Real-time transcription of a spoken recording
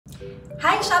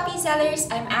Hi Shopee sellers!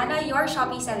 I'm Anna, your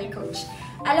Shopee Seller Coach.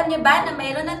 Alam niyo ba na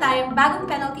mayroon na tayong bagong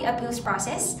penalty appeals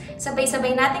process?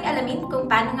 Sabay-sabay nating alamin kung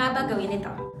paano nga ba gawin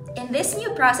ito. In this new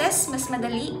process, mas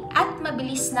madali at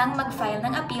mabilis nang mag-file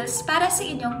ng appeals para sa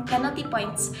inyong penalty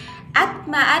points at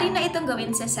maaari na itong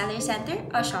gawin sa Seller Center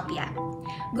o Shopee App.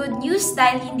 Good news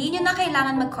dahil hindi nyo na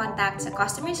kailangan mag-contact sa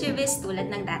customer service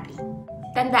tulad ng dati.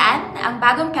 Tandaan na ang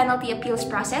bagong penalty appeals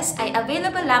process ay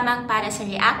available lamang para sa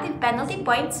reactive penalty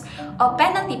points o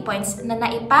penalty points na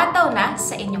naipataw na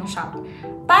sa inyong shop.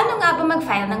 Paano nga ba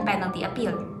mag-file ng penalty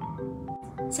appeal?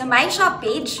 Sa My Shop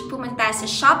page, pumunta sa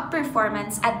Shop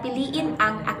Performance at piliin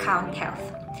ang Account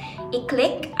Health.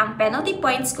 I-click ang penalty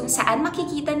points kung saan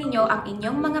makikita ninyo ang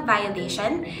inyong mga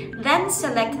violation, then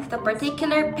select the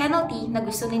particular penalty na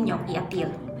gusto ninyong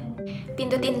i-appeal.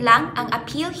 Pindutin lang ang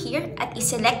appeal here at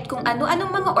iselect kung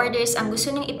ano-anong mga orders ang gusto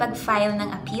nyong ipag-file ng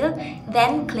appeal,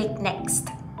 then click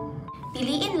next.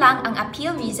 Piliin lang ang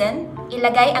appeal reason,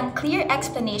 ilagay ang clear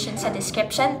explanation sa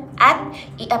description, at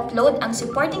i-upload ang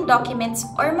supporting documents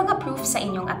or mga proof sa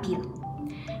inyong appeal.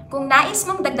 Kung nais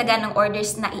mong dagdagan ng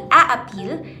orders na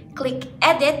i-a-appeal, click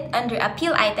Edit under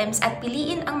Appeal Items at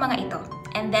piliin ang mga ito,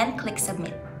 and then click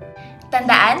Submit.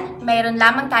 Tandaan, mayroon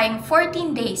lamang tayong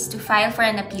 14 days to file for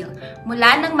an appeal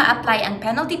mula nang ma-apply ang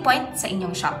penalty point sa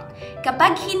inyong shop.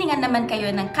 Kapag hiningan naman kayo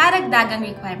ng karagdagang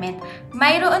requirement,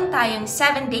 mayroon tayong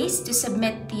 7 days to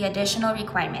submit the additional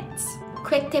requirements.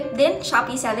 Quick tip din,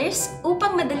 Shopee sellers,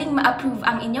 upang madaling ma-approve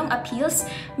ang inyong appeals,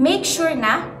 make sure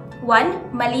na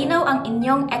 1. Malinaw ang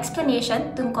inyong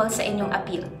explanation tungkol sa inyong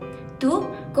appeal.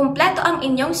 2. Kumpleto ang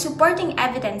inyong supporting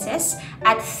evidences.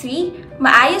 At 3.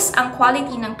 Maayos ang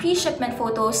quality ng pre-shipment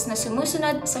photos na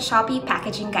sumusunod sa Shopee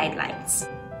packaging guidelines.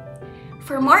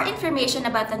 For more information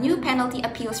about the new penalty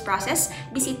appeals process,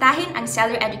 bisitahin ang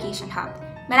Seller Education Hub.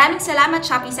 Maraming salamat,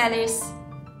 Shopee sellers!